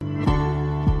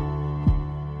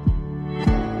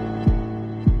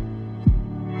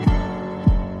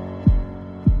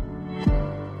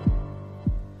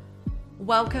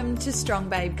Welcome to Strong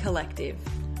Babe Collective.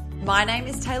 My name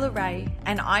is Taylor Ray,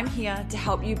 and I'm here to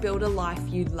help you build a life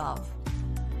you love.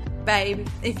 Babe,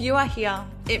 if you are here,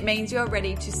 it means you're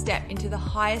ready to step into the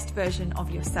highest version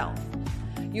of yourself.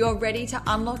 You're ready to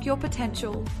unlock your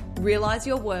potential, realize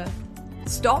your worth,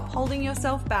 stop holding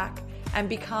yourself back, and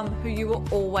become who you were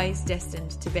always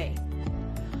destined to be.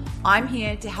 I'm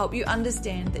here to help you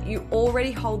understand that you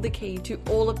already hold the key to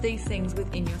all of these things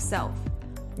within yourself.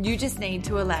 You just need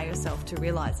to allow yourself to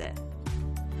realize it.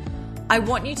 I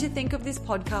want you to think of this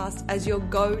podcast as your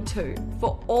go-to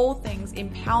for all things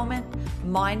empowerment,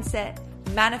 mindset,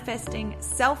 manifesting,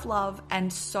 self-love,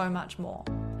 and so much more.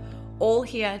 All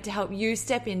here to help you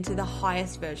step into the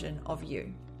highest version of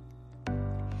you.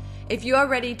 If you are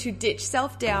ready to ditch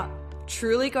self-doubt,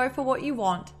 truly go for what you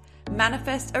want,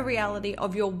 manifest a reality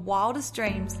of your wildest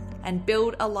dreams, and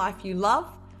build a life you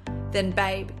love, then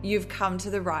babe, you've come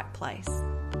to the right place.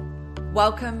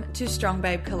 Welcome to Strong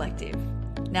Babe Collective.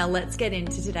 Now let's get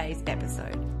into today's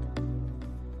episode.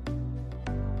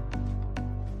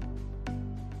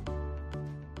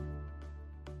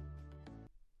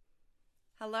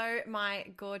 Hello, my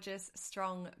gorgeous,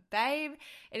 strong babe.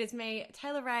 It is me,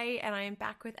 Taylor Ray, and I am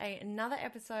back with another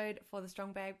episode for the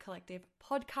Strong Babe Collective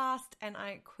podcast, and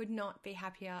I could not be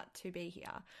happier to be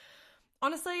here.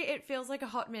 Honestly, it feels like a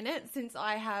hot minute since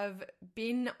I have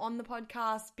been on the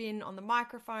podcast, been on the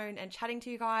microphone and chatting to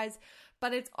you guys,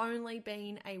 but it's only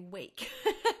been a week.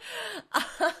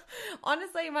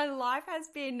 Honestly, my life has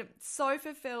been so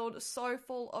fulfilled, so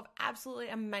full of absolutely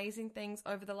amazing things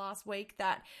over the last week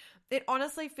that it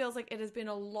honestly feels like it has been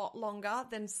a lot longer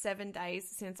than 7 days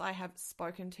since I have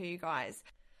spoken to you guys.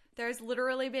 There's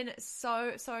literally been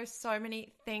so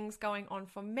many things going on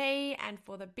for me and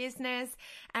for the business.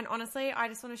 And honestly, I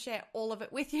just want to share all of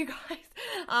it with you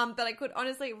guys. But I could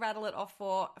honestly rattle it off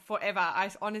for forever.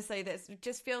 This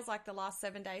just feels like the last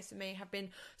 7 days for me have been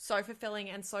so fulfilling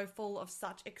and so full of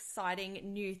such exciting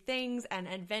new things and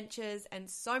adventures and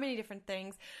so many different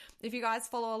things. If you guys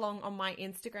follow along on my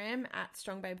Instagram at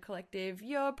Strong Babe Collective,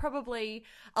 you're probably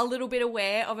a little bit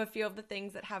aware of a few of the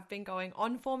things that have been going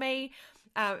on for me.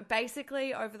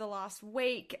 Basically, over the last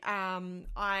week,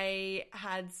 I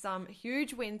had some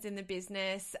huge wins in the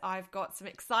business. I've got some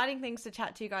exciting things to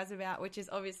chat to you guys about, which is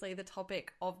obviously the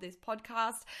topic of this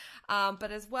podcast.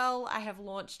 But as well, I have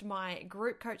launched my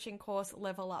group coaching course,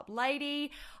 Level Up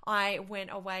Lady. I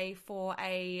went away for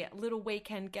a little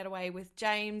weekend getaway with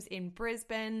James in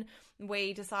Brisbane.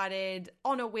 We decided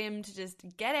on a whim to just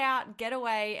get out, get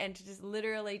away, and to just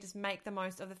literally just make the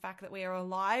most of the fact that we are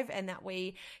alive and that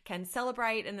we can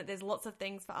celebrate and that there's lots of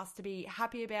things for us to be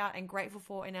happy about and grateful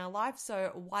for in our life.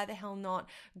 So why the hell not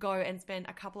go and spend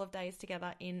a couple of days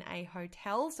together in a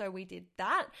hotel? So we did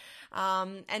that.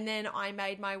 And then I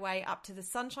made my way up to the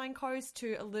Sunshine Coast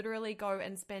to literally go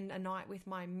and spend a night with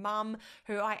my mum,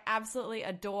 who I absolutely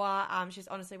adore. She's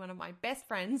honestly one of my best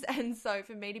friends. And so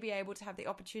for me to be able to have the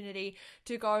opportunity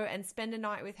to go and spend a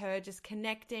night with her, just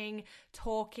connecting,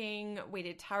 talking. We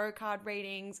did tarot card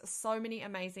readings, so many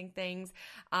amazing things.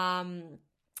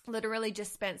 Literally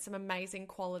just spent some amazing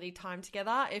quality time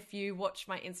together. If you watch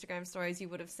my Instagram stories, you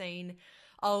would have seen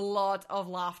a lot of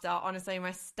laughter. Honestly,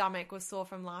 my stomach was sore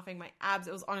from laughing. My abs,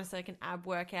 it was honestly like an ab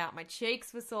workout. My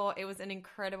cheeks were sore. It was an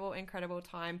incredible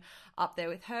time up there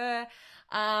with her.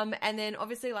 And then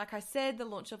obviously, like I said, the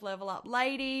launch of Level Up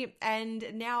Lady. And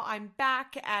now I'm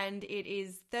back and it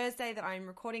is Thursday that I'm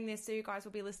recording this. So you guys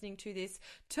will be listening to this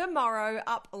tomorrow,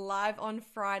 up live on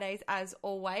Fridays as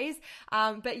always.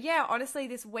 But yeah, honestly,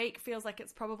 this week feels like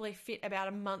it's probably fit about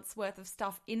a month's worth of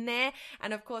stuff in there.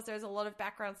 And of course, there's a lot of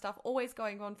background stuff always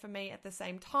going on for me at the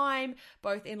same time,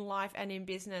 both in life and in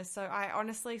business. So I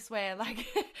honestly swear,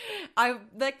 I've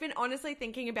been honestly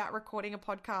thinking about recording a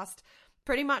podcast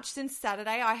pretty much since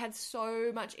Saturday. I had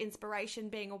so much inspiration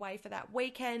being away for that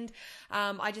weekend.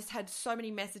 I just had so many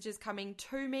messages coming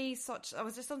to me. I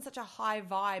was just on such a high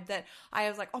vibe that I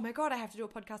was like, oh my God, I have to do a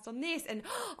podcast on this. And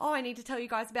oh, I need to tell you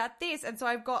guys about this. And so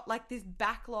I've got like this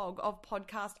backlog of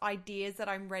podcast ideas that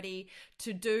I'm ready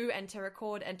to do and to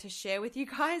record and to share with you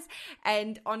guys.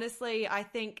 And honestly, I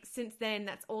think since then,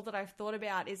 that's all that I've thought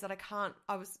about is that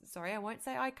I won't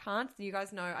say I can't. You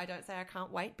guys know I don't say I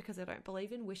can't wait because I don't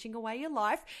believe in wishing away your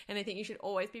life, and I think you should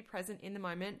always be present in the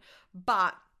moment.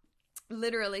 But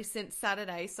literally since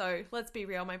Saturday, so let's be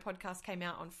real, my podcast came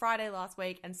out on Friday last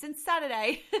week, and since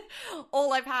Saturday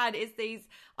all I've had is these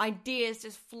ideas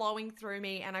just flowing through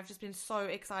me, and I've just been so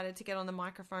excited to get on the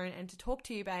microphone and to talk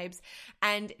to you babes,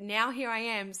 and now here I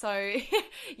am. So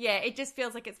yeah, it just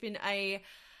feels like it's been a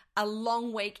a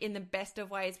long week in the best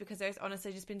of ways, because there's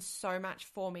honestly just been so much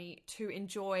for me to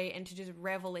enjoy and to just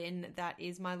revel in. That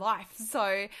is my life.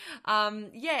 So,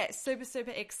 super,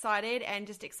 super excited, and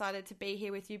just excited to be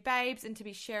here with you, babes, and to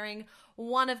be sharing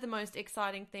one of the most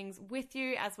exciting things with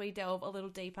you as we delve a little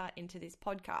deeper into this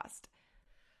podcast.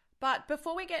 But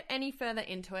before we get any further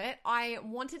into it, I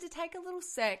wanted to take a little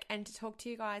sec and to talk to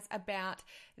you guys about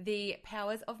the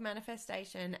powers of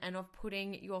manifestation and of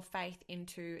putting your faith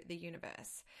into the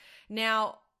universe.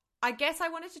 Now, I guess I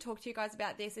wanted to talk to you guys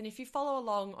about this, and if you follow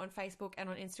along on Facebook and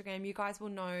on Instagram, you guys will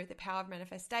know the power of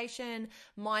manifestation,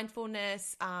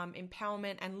 mindfulness,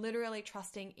 empowerment, and literally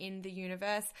trusting in the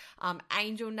universe,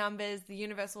 angel numbers, the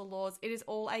universal laws. It is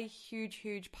all a huge,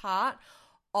 huge part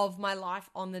of my life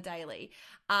on the daily.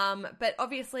 But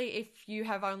obviously, if you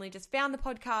have only just found the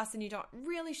podcast and you're not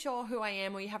really sure who I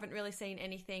am, or you haven't really seen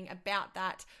anything about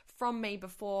that from me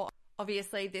before,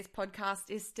 obviously, this podcast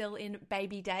is still in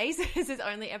baby days. This is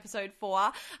only episode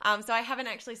 4. So I haven't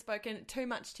actually spoken too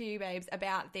much to you, babes,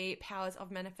 about the powers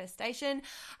of manifestation.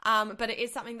 But it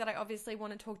is something that I obviously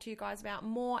want to talk to you guys about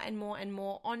more and more and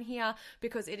more on here,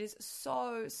 because it is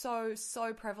so, so,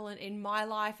 so prevalent in my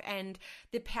life, and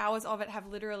the powers of it have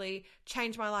literally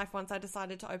changed my life once I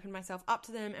decided to open myself up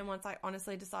to them, and once I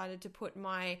honestly decided to put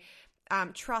my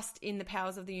trust in the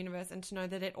powers of the universe and to know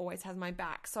that it always has my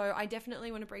back. So I definitely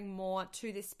want to bring more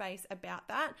to this space about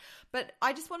that. But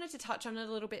I just wanted to touch on it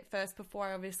a little bit first before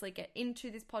I obviously get into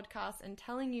this podcast and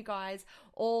telling you guys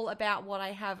all about what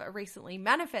I have recently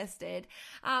manifested.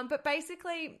 But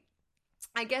basically,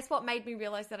 I guess what made me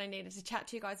realize that I needed to chat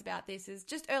to you guys about this is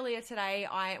just earlier today,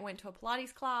 I went to a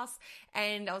Pilates class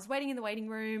and I was waiting in the waiting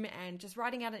room and just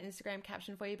writing out an Instagram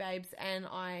caption for you, babes, and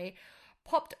I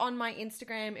popped on my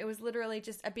Instagram. It was literally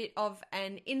just a bit of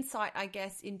an insight, I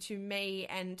guess, into me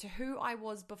and to who I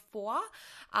was before,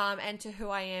 and to who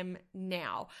I am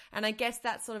now. And I guess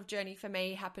that sort of journey for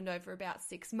me happened over about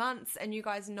 6 months. And you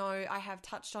guys know I have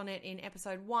touched on it in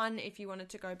episode 1 if you wanted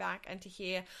to go back and to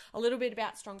hear a little bit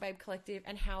about Strong Babe Collective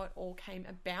and how it all came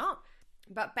about.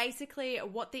 But basically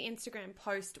what the Instagram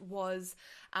post was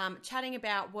chatting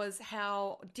about was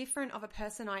how different of a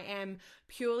person I am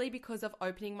purely because of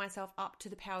opening myself up to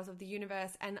the powers of the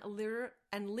universe and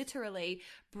literally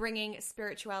bringing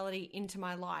spirituality into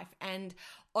my life and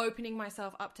opening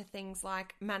myself up to things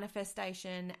like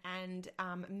manifestation and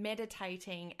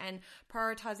meditating and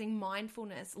prioritizing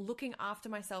mindfulness, looking after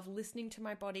myself, listening to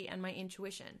my body and my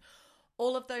intuition.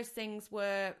 All of those things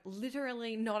were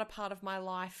literally not a part of my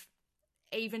life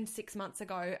even 6 months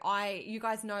ago. You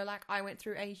guys know, like, I went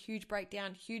through a huge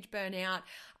breakdown, huge burnout,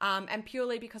 and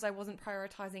purely because I wasn't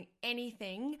prioritizing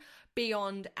anything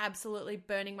beyond absolutely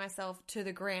burning myself to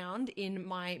the ground in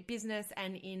my business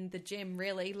and in the gym,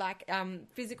 really. Like,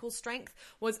 physical strength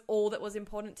was all that was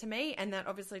important to me, and that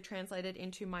obviously translated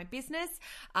into my business,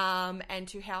 and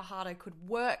to how hard I could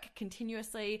work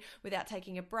continuously without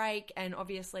taking a break, and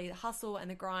obviously the hustle and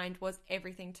the grind was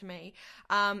everything to me.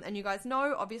 And you guys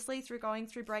know, obviously, through going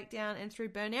through breakdown and through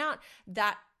burnout,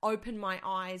 that opened my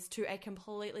eyes to a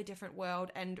completely different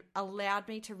world and allowed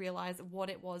me to realize what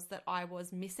it was that I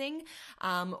was missing,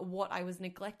 what I was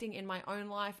neglecting in my own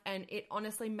life. And it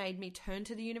honestly made me turn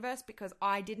to the universe because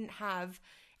I didn't have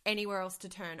anywhere else to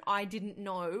turn. I didn't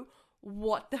know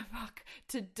what the fuck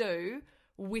to do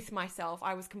with myself.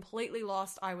 I was completely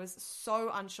lost. I was so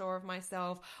unsure of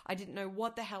myself. I didn't know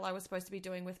what the hell I was supposed to be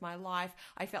doing with my life.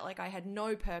 I felt like I had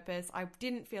no purpose. I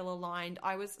didn't feel aligned.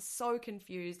 I was so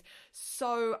confused,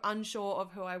 so unsure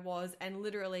of who I was, and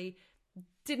literally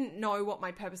didn't know what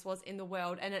my purpose was in the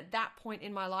world. And at that point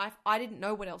in my life, I didn't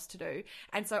know what else to do.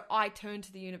 And so I turned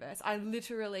to the universe. I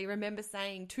literally remember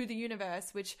saying to the universe,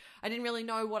 which I didn't really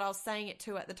know what I was saying it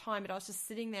to at the time, but I was just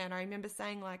sitting there and I remember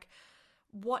saying, like,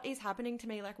 what is happening to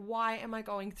me? Like, why am I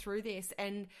going through this?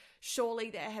 And surely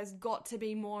there has got to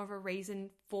be more of a reason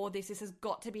for this. This has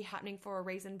got to be happening for a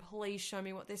reason. Please show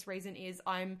me what this reason is.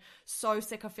 I'm so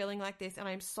sick of feeling like this, and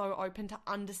I'm so open to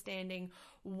understanding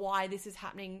why this is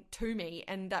happening to me.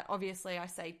 And that obviously I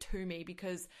say to me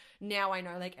because now I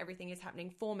know, like, everything is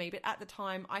happening for me. But at the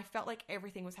time, I felt like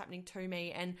everything was happening to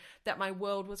me and that my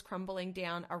world was crumbling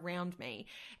down around me.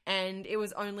 And it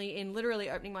was only in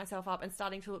literally opening myself up and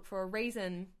starting to look for a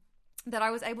reason that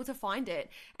I was able to find it,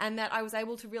 and that I was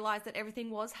able to realize that everything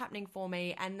was happening for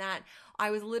me, and that I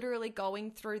was literally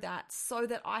going through that so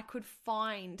that I could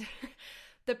find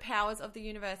the powers of the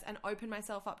universe and open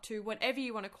myself up to whatever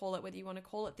you want to call it, whether you want to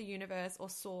call it the universe or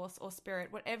source or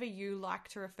spirit, whatever you like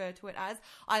to refer to it as.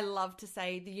 I love to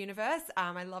say the universe.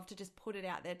 I love to just put it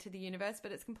out there to the universe,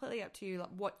 but it's completely up to you, like,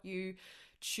 what you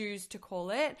choose to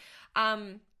call it.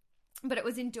 But it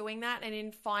was in doing that and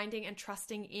in finding and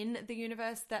trusting in the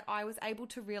universe that I was able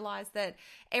to realize that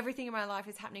everything in my life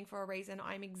is happening for a reason.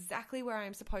 I'm exactly where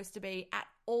I'm supposed to be at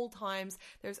all times.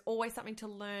 There's always something to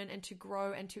learn and to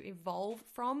grow and to evolve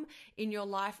from in your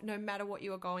life, no matter what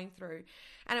you are going through.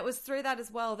 And it was through that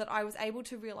as well that I was able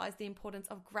to realize the importance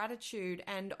of gratitude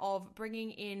and of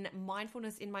bringing in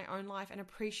mindfulness in my own life and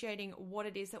appreciating what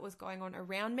it is that was going on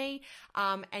around me,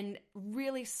 and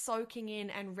really soaking in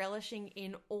and relishing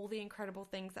in all the incredible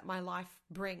things that my life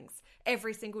brings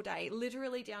every single day,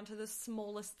 literally down to the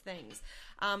smallest things.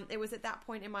 It was at that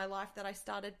point in my life that I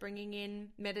started bringing in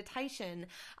meditation.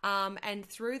 And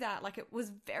through that, like, it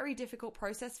was very difficult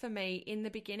process for me in the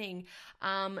beginning,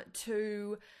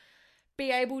 to be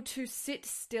able to sit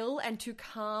still and to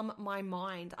calm my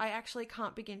mind. I actually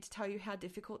can't begin to tell you how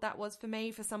difficult that was for me,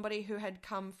 for somebody who had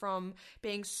come from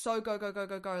being so go, go, go,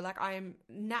 go, go. Like, I am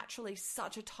naturally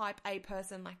such a type A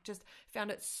person, like, just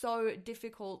found it so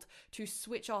difficult to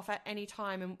switch off at any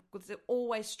time and was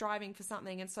always striving for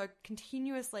something. And so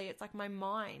continuously, it's like my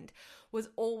mind was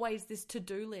always this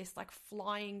to-do list, like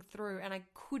flying through, and I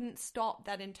couldn't stop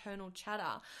that internal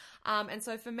chatter. And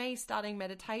so for me, starting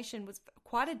meditation was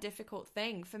quite a difficult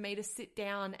thing for me to sit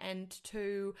down and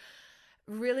to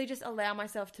really just allow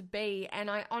myself to be. And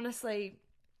I honestly,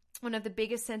 one of the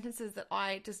biggest sentences that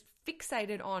I just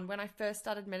fixated on when I first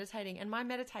started meditating, and my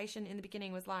meditation in the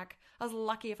beginning was like, I was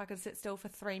lucky if I could sit still for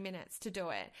 3 minutes to do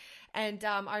it. And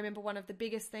I remember one of the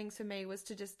biggest things for me was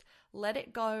to just let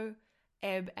it go,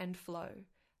 ebb and flow.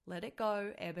 Let it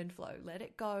go, ebb and flow. Let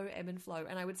it go, ebb and flow.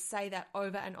 And I would say that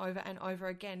over and over and over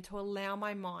again to allow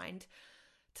my mind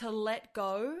to let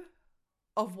go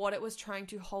of what it was trying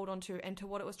to hold on to and to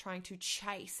what it was trying to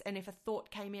chase. And if a thought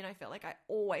came in, I felt like I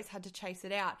always had to chase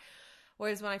it out.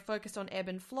 Whereas when I focused on ebb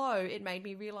and flow, it made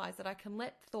me realize that I can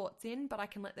let thoughts in, but I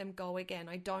can let them go again.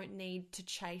 I don't need to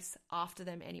chase after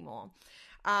them anymore.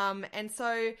 And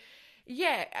so,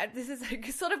 yeah, this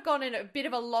has sort of gone in a bit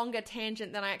of a longer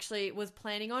tangent than I actually was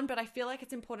planning on, but I feel like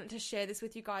it's important to share this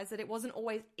with you guys, that it wasn't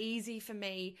always easy for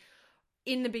me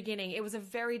in the beginning. It was a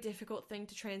very difficult thing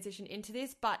to transition into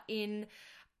this, but in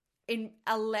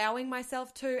allowing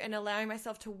myself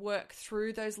to work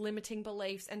through those limiting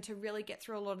beliefs and to really get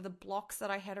through a lot of the blocks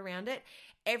that I had around it,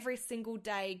 every single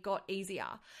day got easier.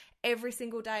 Every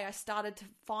single day I started to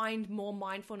find more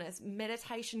mindfulness.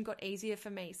 Meditation got easier for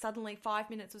me. Suddenly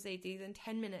 5 minutes was easy, then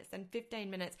 10 minutes, then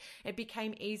 15 minutes. It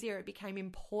became easier. It became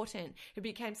important. It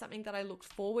became something that I looked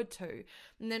forward to.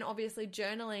 And then obviously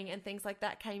journaling and things like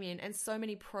that came in, and so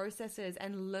many processes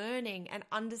and learning and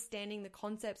understanding the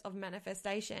concepts of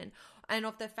manifestation and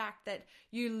of the fact that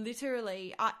you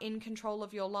literally are in control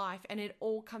of your life, and it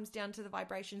all comes down to the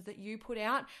vibrations that you put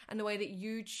out and the way that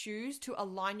you choose to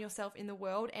align yourself in the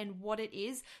world and what it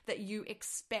is that you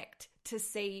expect to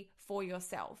see for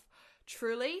yourself.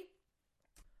 Truly,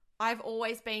 I've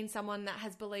always been someone that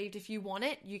has believed if you want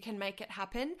it, you can make it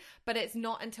happen. But it's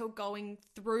not until going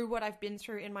through what I've been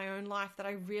through in my own life that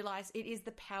I realize it is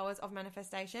the powers of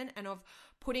manifestation and of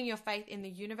putting your faith in the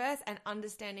universe and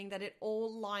understanding that it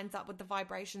all lines up with the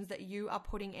vibrations that you are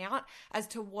putting out as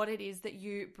to what it is that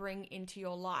you bring into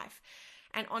your life.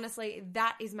 And honestly,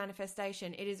 that is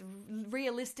manifestation. It is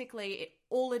realistically,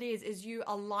 all it is you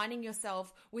aligning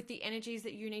yourself with the energies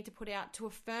that you need to put out to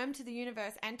affirm to the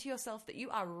universe and to yourself that you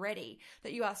are ready,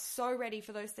 that you are so ready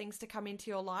for those things to come into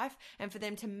your life and for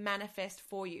them to manifest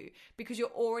for you, because you're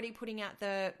already putting out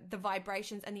the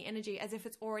vibrations and the energy as if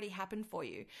it's already happened for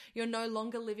you. You're no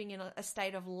longer living in a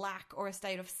state of lack or a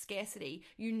state of scarcity.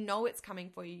 You know it's coming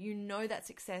for you. You know that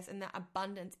success and that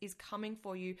abundance is coming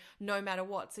for you no matter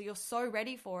what. So you're so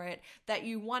ready for it that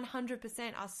you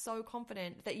 100% are so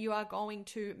confident that you are going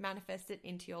to manifest it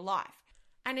into your life.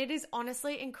 And it is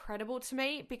honestly incredible to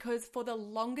me, because for the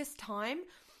longest time,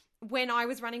 when I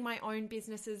was running my own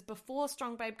businesses before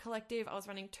Strong Babe Collective, I was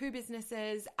running 2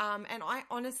 businesses, and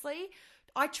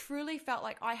I truly felt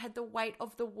like I had the weight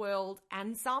of the world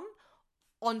and some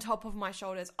on top of my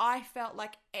shoulders. I felt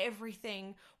like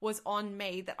everything was on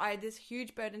me, that I had this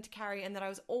huge burden to carry, and that I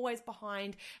was always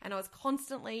behind, and I was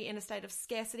constantly in a state of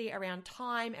scarcity around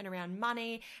time and around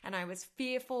money, and I was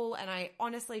fearful, and I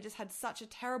honestly just had such a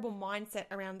terrible mindset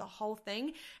around the whole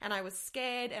thing, and I was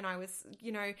scared, and I was,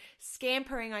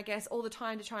 scampering, I guess, all the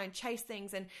time to try and chase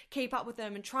things and keep up with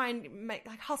them and try and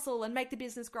hustle and make the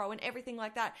business grow and everything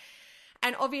like that.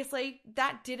 And obviously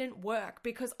that didn't work,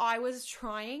 because I was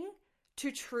trying to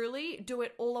truly do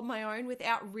it all on my own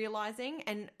without realizing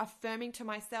and affirming to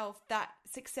myself that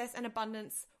success and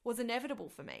abundance was inevitable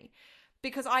for me.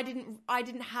 because I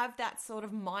didn't have that sort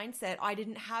of mindset. I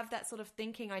didn't have that sort of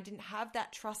thinking. I didn't have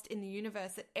that trust in the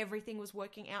universe that everything was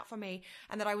working out for me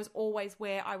and that I was always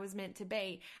where I was meant to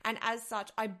be. And as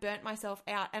such, I burnt myself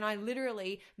out, and I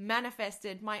literally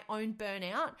manifested my own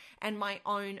burnout and my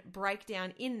own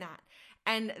breakdown in that.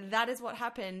 And that is what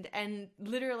happened. And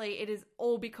literally it is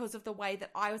all because of the way that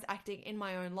I was acting in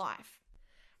my own life.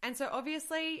 And so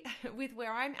obviously with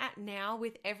where I'm at now,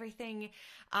 with everything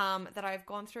that I've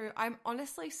gone through, I'm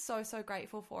honestly so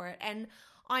grateful for it. And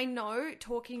I know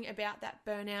talking about that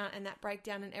burnout and that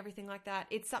breakdown and everything like that,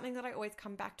 it's something that I always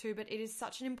come back to, but it is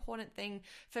such an important thing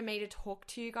for me to talk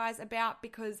to you guys about,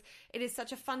 because it is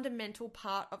such a fundamental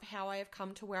part of how I have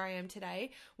come to where I am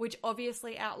today, which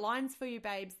obviously outlines for you,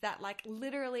 babes, that like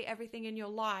literally everything in your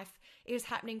life is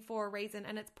happening for a reason,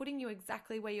 and it's putting you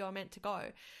exactly where you're meant to go.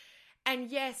 And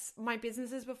yes, my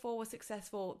businesses before were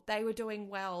successful. They were doing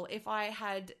well. If I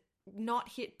had not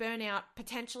hit burnout,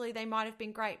 potentially they might have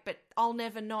been great, but I'll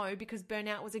never know, because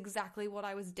burnout was exactly what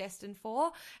I was destined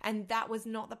for. And that was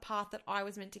not the path that I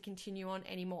was meant to continue on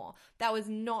anymore. That was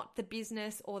not the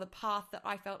business or the path that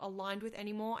I felt aligned with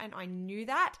anymore. And I knew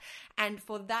that. And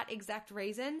for that exact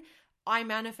reason, I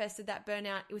manifested that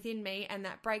burnout within me and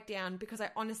that breakdown, because I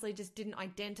honestly just didn't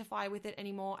identify with it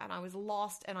anymore, and I was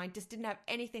lost, and I just didn't have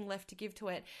anything left to give to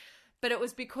it. But it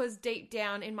was because deep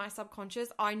down in my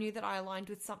subconscious, I knew that I aligned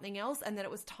with something else and that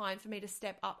it was time for me to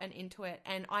step up and into it.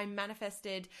 And I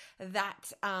manifested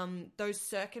that, those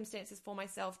circumstances for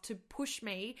myself to push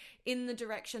me in the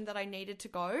direction that I needed to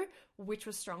go, which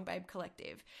was Strong Babe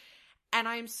Collective. And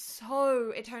I'm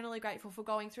so eternally grateful for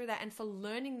going through that and for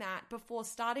learning that before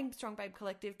starting Strong Babe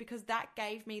Collective, because that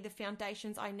gave me the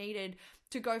foundations I needed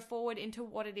to go forward into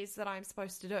what it is that I'm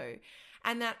supposed to do.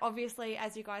 And that obviously,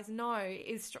 as you guys know,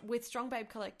 is with Strong Babe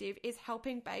Collective is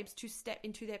helping babes to step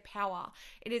into their power.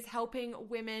 It is helping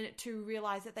women to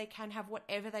realize that they can have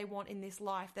whatever they want in this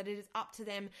life, that it is up to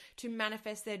them to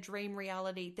manifest their dream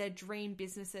reality, their dream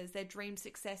businesses, their dream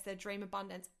success, their dream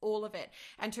abundance, all of it.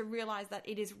 And to realize that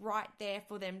it is right there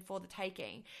for them for the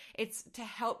taking. It's to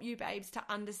help you babes to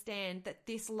understand that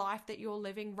this life that you're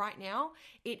living right now,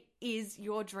 it is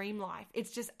your dream life.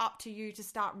 It's just up to you to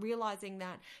start realizing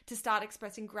that, to start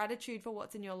expressing gratitude for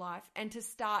what's in your life, and to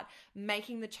start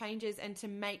making the changes and to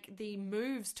make the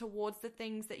moves towards the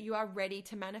things that you are ready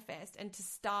to manifest and to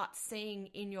start seeing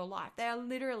in your life. They are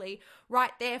literally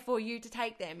right there for you to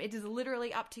take them. It is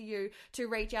literally up to you to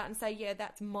reach out and say, yeah,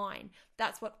 that's mine.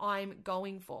 That's what I'm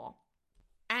going for.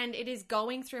 And it is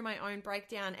going through my own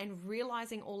breakdown and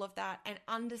realizing all of that and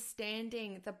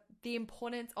understanding the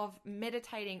importance of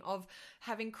meditating, of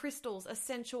having crystals,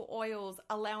 essential oils,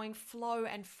 allowing flow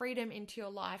and freedom into your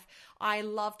life. I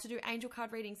love to do angel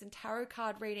card readings and tarot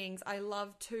card readings. I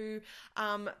love to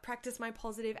practice my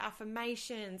positive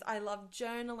affirmations. I love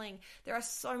journaling. There are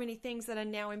so many things that are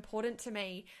now important to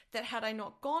me that had I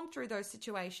not gone through those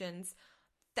situations,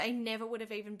 they never would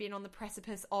have even been on the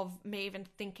precipice of me even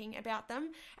thinking about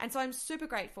them. And so I'm super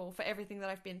grateful for everything that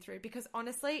I've been through, because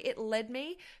honestly, it led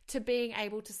me to being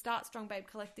able to start Strong Babe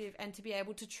Collective and to be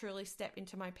able to truly step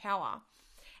into my power.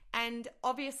 And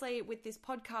obviously with this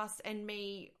podcast and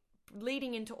me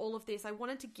leading into all of this, I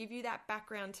wanted to give you that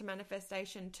background to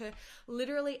manifestation, to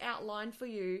literally outline for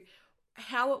you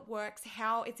how it works,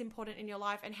 how it's important in your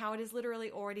life, and how it is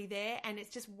literally already there, and it's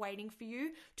just waiting for you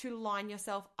to line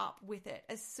yourself up with it.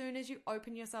 As soon as you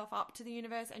open yourself up to the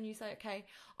universe and you say, okay,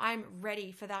 I'm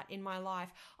ready for that in my life,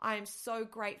 I am so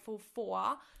grateful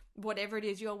for whatever it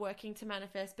is you're working to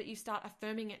manifest, but you start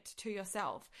affirming it to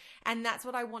yourself. And that's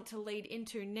what I want to lead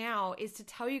into now, is to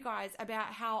tell you guys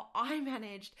about how I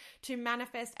managed to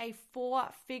manifest a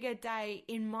 4-figure day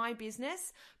in my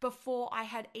business before I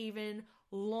had even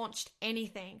launched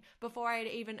anything, before I had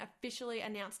even officially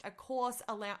announced a course,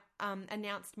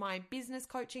 announced my business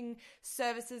coaching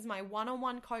services, my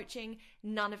one-on-one coaching,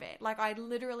 none of it. Like, I'd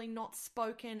literally not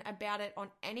spoken about it on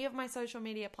any of my social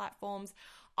media platforms.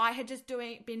 I had just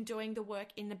been doing the work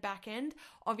in the back end,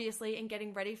 obviously, and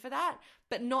getting ready for that.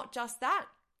 But not just that,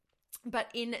 but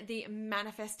in the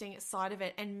manifesting side of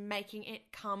it and making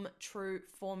it come true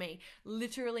for me,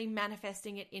 literally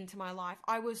manifesting it into my life.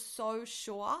 I was so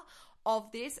sure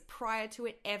of this prior to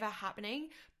it ever happening,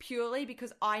 purely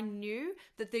because I knew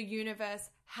that the universe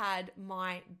had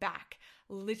my back.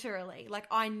 Literally, like,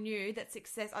 I knew that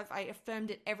success, I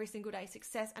affirmed it every single day,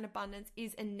 success and abundance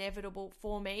is inevitable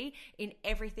for me in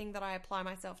everything that I apply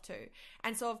myself to.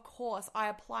 And so of course I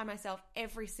apply myself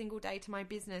every single day to my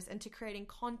business and to creating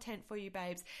content for you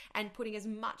babes and putting as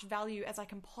much value as I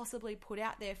can possibly put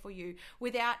out there for you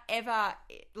without ever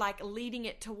like leading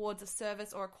it towards a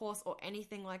service or a course or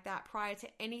anything like that, prior to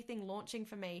anything launching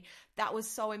for me, that was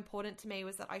so important to me,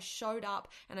 was that I showed up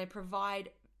and I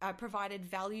provided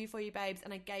value for you babes,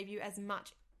 and I gave you as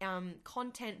much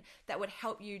content that would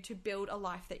help you to build a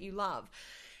life that you love.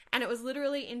 And it was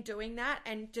literally in doing that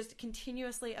and just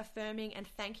continuously affirming and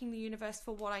thanking the universe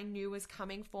for what I knew was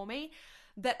coming for me,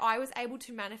 that I was able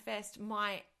to manifest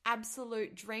my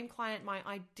absolute dream client, my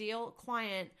ideal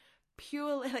client,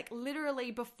 purely, like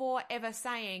literally before ever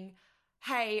saying,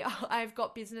 hey, I've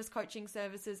got business coaching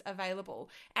services available.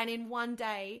 And in one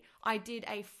day, I did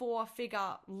a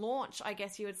 4-figure launch, I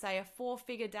guess you would say, a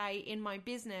 4-figure day in my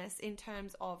business in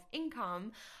terms of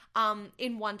income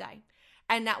in one day.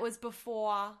 And that was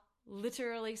before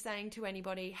literally saying to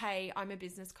anybody, hey, I'm a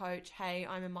business coach. Hey,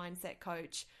 I'm a mindset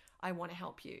coach. I want to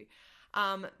help you.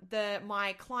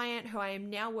 My client who I am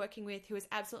now working with, who is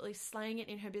absolutely slaying it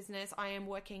in her business, I am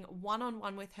working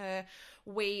one-on-one with her.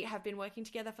 We have been working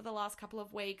together for the last couple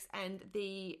of weeks, and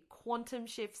the quantum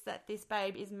shifts that this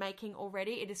babe is making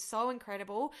already, it is so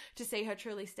incredible to see her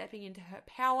truly stepping into her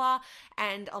power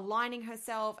and aligning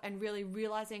herself and really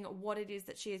realizing what it is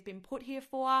that she has been put here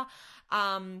for.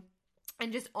 And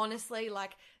just honestly,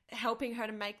 like, helping her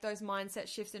to make those mindset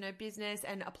shifts in her business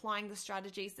and applying the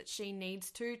strategies that she needs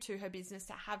to her business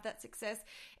to have that success.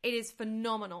 It is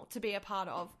phenomenal to be a part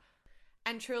of.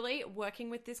 And truly, working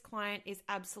with this client is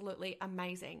absolutely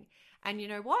amazing. And you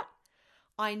know what?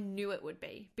 I knew it would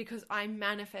be, because I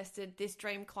manifested this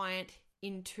dream client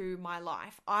into my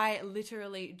life. I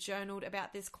literally journaled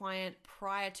about this client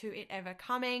prior to it ever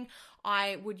coming.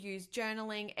 I would use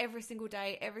journaling every single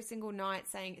day, every single night,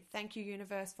 saying, thank you,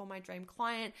 universe, for my dream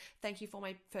client. Thank you for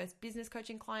my first business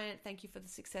coaching client. Thank you for the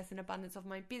success and abundance of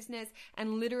my business.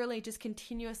 And literally just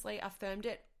continuously affirmed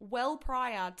it well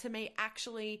prior to me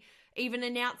actually even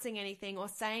announcing anything or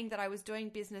saying that I was doing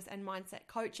business and mindset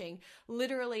coaching.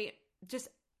 Literally just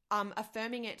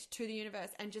affirming it to the universe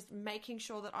and just making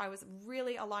sure that I was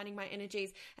really aligning my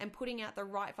energies and putting out the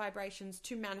right vibrations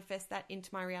to manifest that into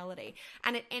my reality.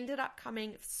 And it ended up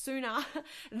coming sooner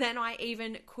than I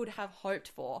even could have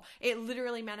hoped for. It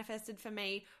literally manifested for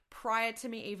me prior to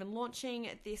me even launching.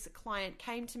 This client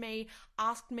came to me,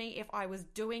 asked me if I was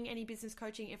doing any business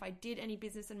coaching, if I did any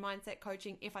business and mindset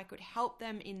coaching, if I could help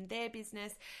them in their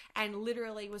business, and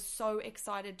literally was so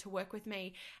excited to work with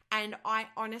me. And I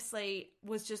honestly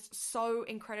was just so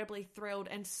incredibly thrilled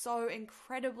and so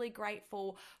incredibly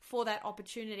grateful for that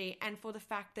opportunity and for the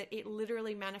fact that it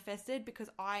literally manifested because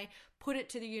I put it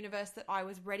to the universe that I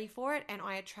was ready for it and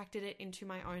I attracted it into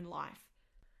my own life.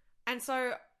 And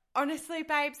so honestly,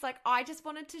 babes, like, I just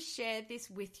wanted to share this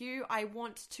with you. I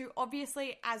want to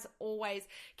obviously, as always,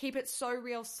 keep it so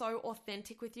real, so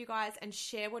authentic with you guys and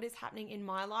share what is happening in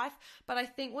my life. But I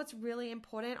think what's really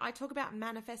important, I talk about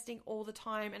manifesting all the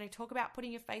time, and I talk about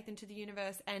putting your faith into the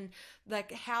universe and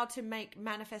like how to make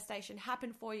manifestation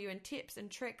happen for you, and tips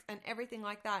and tricks and everything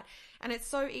like that. And it's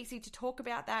so easy to talk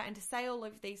about that and to say all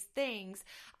of these things.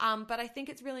 But I think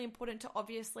it's really important to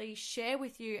obviously share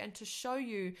with you and to show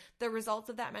you the results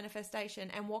of that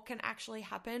manifestation and what can actually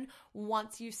happen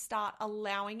once you start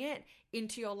allowing it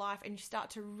into your life and you start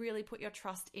to really put your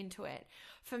trust into it.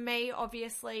 For me,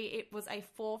 obviously, it was a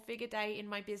 4-figure day in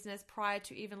my business prior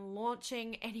to even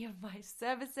launching any of my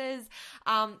services,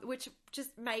 which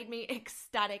just made me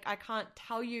ecstatic. I can't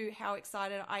tell you how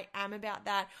excited I am about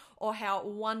that or how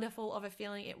wonderful of a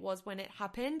feeling it was when it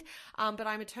happened. But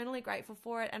I'm eternally grateful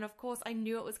for it. And of course, I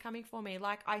knew it was coming for me.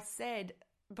 Like I said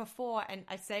before, and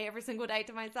I say every single day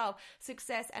to myself,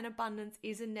 success and abundance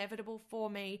is inevitable for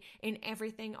me in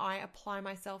everything I apply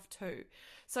myself to.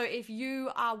 So if you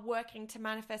are working to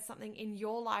manifest something in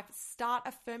your life, start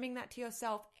affirming that to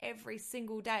yourself every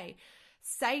single day.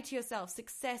 Say to yourself,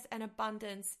 success and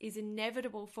abundance is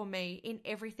inevitable for me in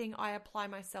everything I apply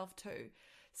myself to.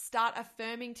 Start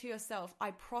affirming to yourself,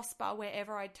 I prosper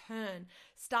wherever I turn.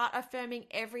 Start affirming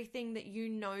everything that you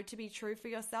know to be true for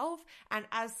yourself. And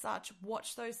as such,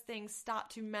 watch those things start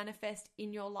to manifest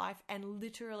in your life and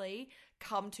literally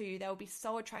come to you. They'll be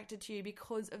so attracted to you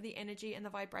because of the energy and the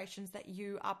vibrations that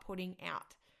you are putting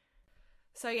out.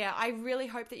 So yeah, I really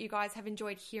hope that you guys have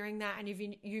enjoyed hearing that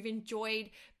and you've enjoyed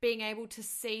being able to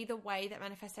see the way that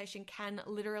manifestation can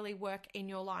literally work in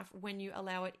your life when you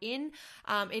allow it in.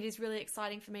 It is really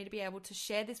exciting for me to be able to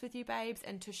share this with you, babes,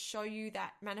 and to show you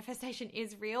that manifestation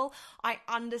is real. I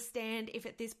understand if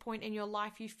at this point in your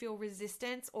life you feel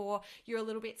resistance or you're a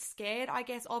little bit scared, I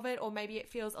guess, of it, or maybe it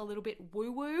feels a little bit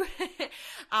woo-woo.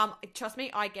 Trust me,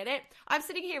 I get it. I'm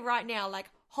sitting here right now like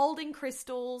holding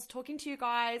crystals, talking to you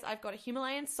guys. I've got a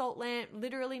Himalayan salt lamp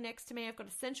literally next to me. I've got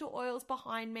essential oils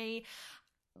behind me.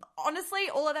 honestly,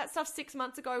 all of that stuff 6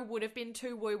 months ago would have been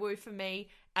too woo-woo for me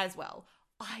as well.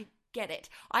 I get it.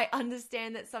 I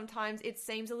understand that sometimes it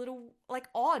seems a little like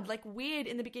odd, like weird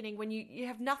in the beginning when you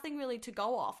have nothing really to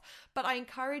go off. But I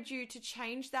encourage you to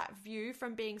change that view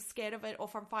from being scared of it or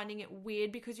from finding it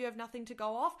weird because you have nothing to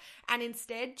go off, and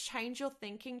instead change your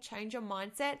thinking, change your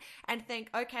mindset, and think,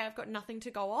 okay, I've got nothing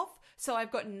to go off, so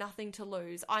I've got nothing to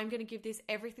lose. I'm going to give this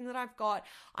everything that I've got.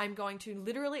 I'm going to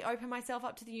literally open myself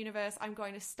up to the universe. I'm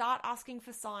going to start asking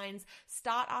for signs,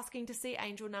 start asking to see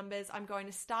angel numbers. I'm going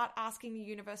to start asking the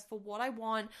universe for what I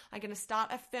want. I'm going to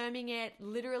start affirming it,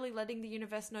 literally letting the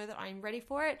universe know that I'm ready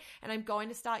for it. And I'm going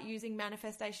to start using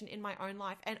manifestation in my own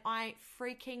life. And I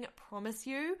freaking promise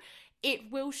you,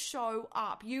 it will show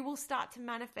up. You will start to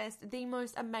manifest the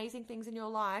most amazing things in your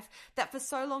life that for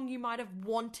so long you might have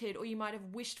wanted or you might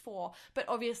have wished for, but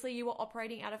obviously you were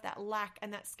operating out of that lack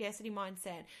and that scarcity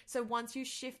mindset. So once you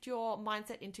shift your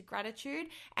mindset into gratitude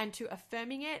and to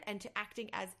affirming it and to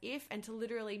acting as if and to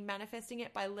literally manifesting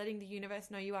it by letting the universe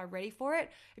know you are ready for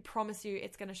it, I promise you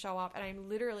it's going to show up. And I'm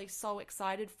literally so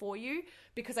excited for you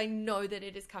because I know that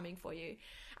it is coming for you.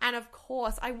 And of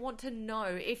course, I want to know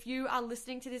if you are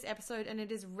listening to this episode and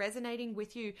it is resonating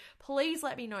with you, please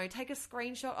let me know. Take a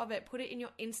screenshot of it, put it in your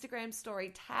Instagram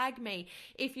story, tag me.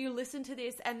 If you listen to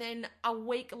this and then a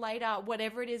week later,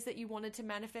 whatever it is that you wanted to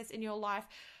manifest in your life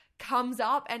comes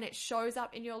up and it shows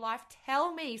up in your life,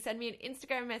 tell me, send me an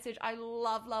Instagram message. I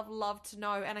love, love, love to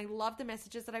know. And I love the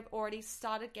messages that I've already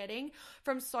started getting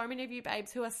from so many of you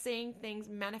babes who are seeing things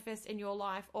manifest in your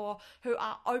life or who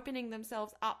are opening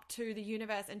themselves up to the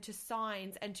universe and to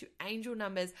signs and to angel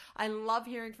numbers. I love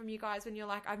hearing from you guys when you're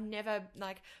like, I've never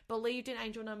believed in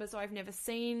angel numbers, or I've never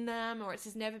seen them, or it's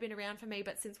just never been around for me.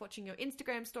 But since watching your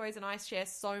Instagram stories, and I share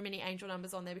so many angel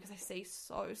numbers on there because I see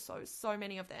so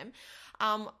many of them.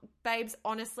 Babes,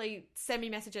 honestly, send me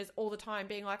messages all the time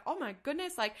being like, oh my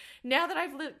goodness, like now that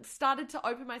I've started to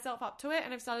open myself up to it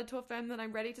and I've started to affirm that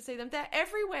I'm ready to see them, they're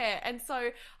everywhere. And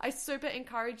so I super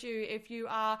encourage you, if you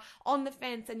are on the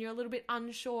fence and you're a little bit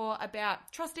unsure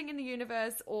about trusting in the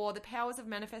universe or the powers of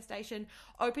manifestation,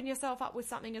 open yourself up with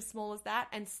something as small as that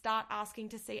and start asking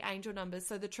to see angel numbers.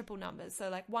 So the triple numbers. So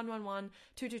like 111,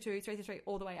 222, 333,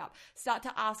 all the way up. Start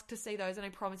to ask to see those and I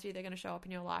promise you they're going to show up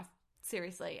in your life.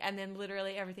 Seriously. And then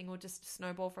literally everything will just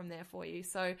snowball from there for you.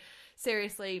 So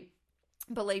seriously,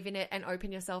 believe in it and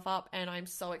open yourself up. And I'm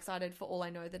so excited for all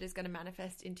I know that is going to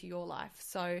manifest into your life.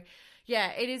 So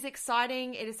yeah, it is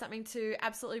exciting. It is something to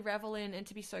absolutely revel in and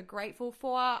to be so grateful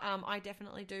for. I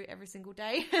definitely do every single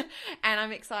day. And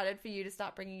I'm excited for you to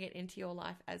start bringing it into your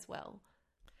life as well.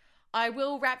 I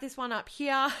will wrap this one up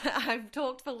here. I've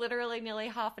talked for literally nearly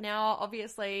half an hour.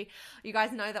 Obviously, you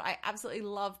guys know that I absolutely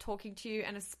love talking to you,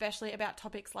 and especially about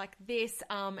topics like this,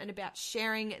 and about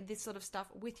sharing this sort of stuff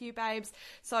with you, babes.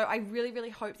 So I really, really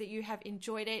hope that you have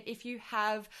enjoyed it. If you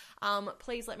have,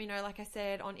 please let me know, like I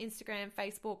said, on Instagram,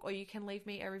 Facebook, or you can leave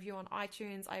me a review on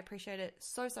iTunes. I appreciate it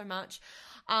so much.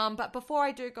 But before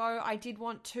I do go, I did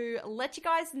want to let you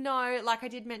guys know, like I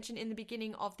did mention in the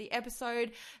beginning of the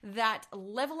episode, that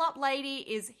Level Up Lady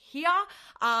is here.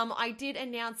 I did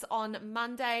announce on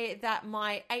Monday that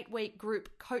my 8-week group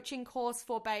coaching course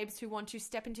for babes who want to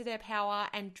step into their power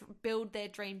and build their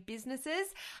dream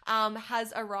businesses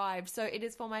has arrived. So it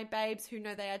is for my babes who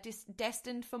know they are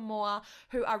destined for more,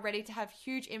 who are ready to have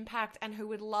huge impact, and who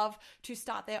would love to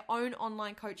start their own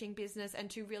online coaching business and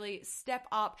to really step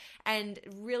up and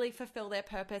really fulfill their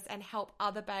purpose and help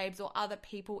other babes or other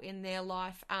people in their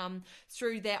life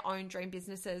through their own dream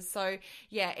businesses. So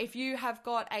yeah, if you have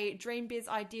got a dream biz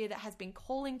idea that has been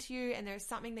calling to you and there's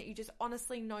something that you just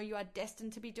honestly know you are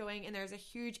destined to be doing and there's a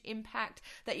huge impact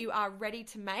that you are ready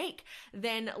to make,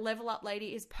 then Level Up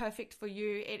Lady is perfect for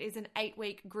you. It is an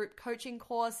 8-week group coaching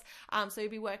course. So you'll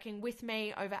be working with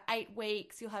me over 8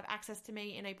 weeks. You'll have access to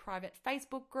me in a private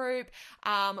Facebook group.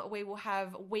 We will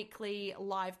have weekly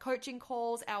live coaching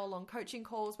calls, hour-long coaching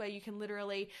calls where you can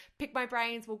literally pick my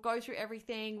brains. We'll go through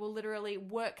everything. We'll literally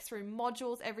work through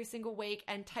modules every single week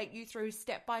and take you through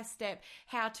step by step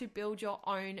how to build your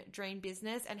own dream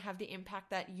business and have the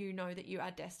impact that you know that you are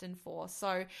destined for.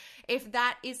 So if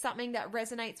that is something that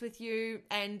resonates with you,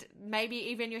 and maybe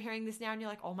even you're hearing this now and you're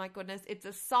like, oh my goodness, it's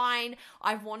a sign.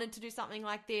 I've wanted to do something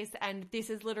like this and this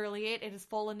is literally it. It has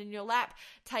fallen in your lap.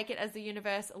 Take it as the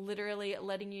universe literally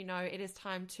letting you know it is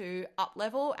time to up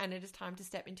level and it is time to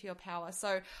step into your power.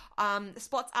 So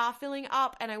spots are filling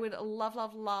up, and I would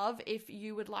love if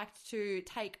you would like to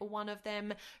take one of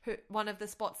them, one of the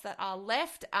spots that are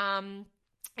left.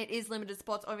 It is limited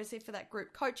spots, obviously, for that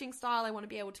group coaching style. I want to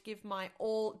be able to give my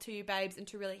all to you, babes, and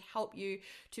to really help you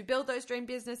to build those dream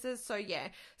businesses. So yeah,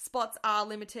 spots are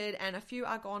limited and a few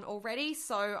are gone already.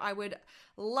 So I would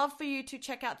love for you to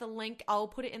check out the link. I'll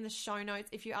put it in the show notes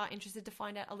if you are interested to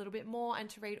find out a little bit more and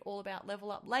to read all about Level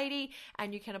Up Lady,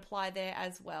 and you can apply there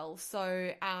as well.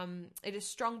 So it is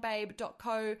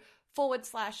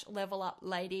strongbabe.co/level up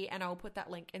lady, and I'll put that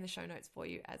link in the show notes for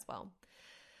you as well.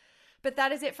 But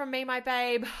that is it from me, my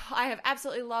babe. I have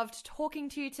absolutely loved talking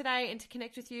to you today and to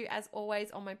connect with you as always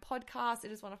on my podcast.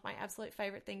 It is one of my absolute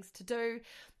favorite things to do.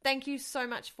 Thank you so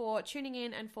much for tuning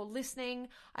in and for listening.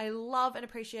 I love and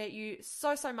appreciate you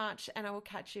so, so much, and I will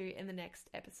catch you in the next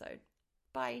episode.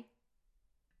 Bye.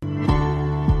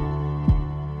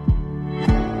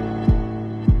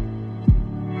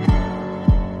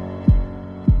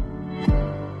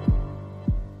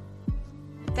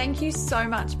 Thank you so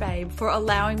much, babe, for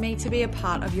allowing me to be a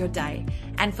part of your day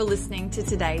and for listening to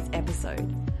today's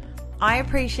episode. I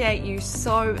appreciate you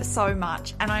so, so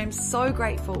much, and I am so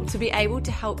grateful to be able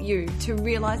to help you to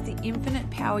realize the infinite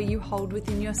power you hold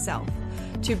within yourself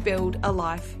to build a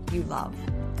life you love.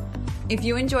 If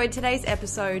you enjoyed today's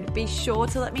episode, be sure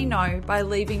to let me know by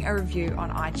leaving a review on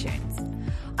iTunes.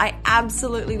 I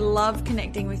absolutely love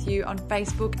connecting with you on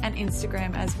Facebook and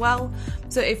Instagram as well.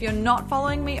 So if you're not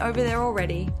following me over there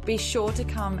already, be sure to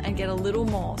come and get a little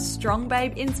more Strong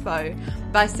Babe inspo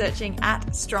by searching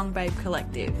at Strong Babe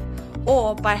Collective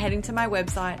or by heading to my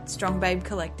website,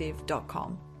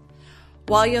 strongbabecollective.com.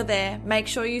 While you're there, make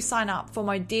sure you sign up for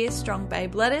my Dear Strong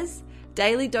Babe letters,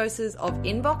 daily doses of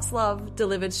inbox love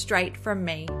delivered straight from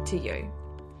me to you.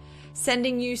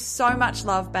 Sending you so much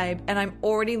love, babe, and I'm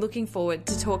already looking forward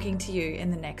to talking to you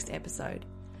in the next episode.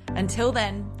 Until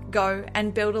then, go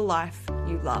and build a life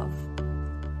you love.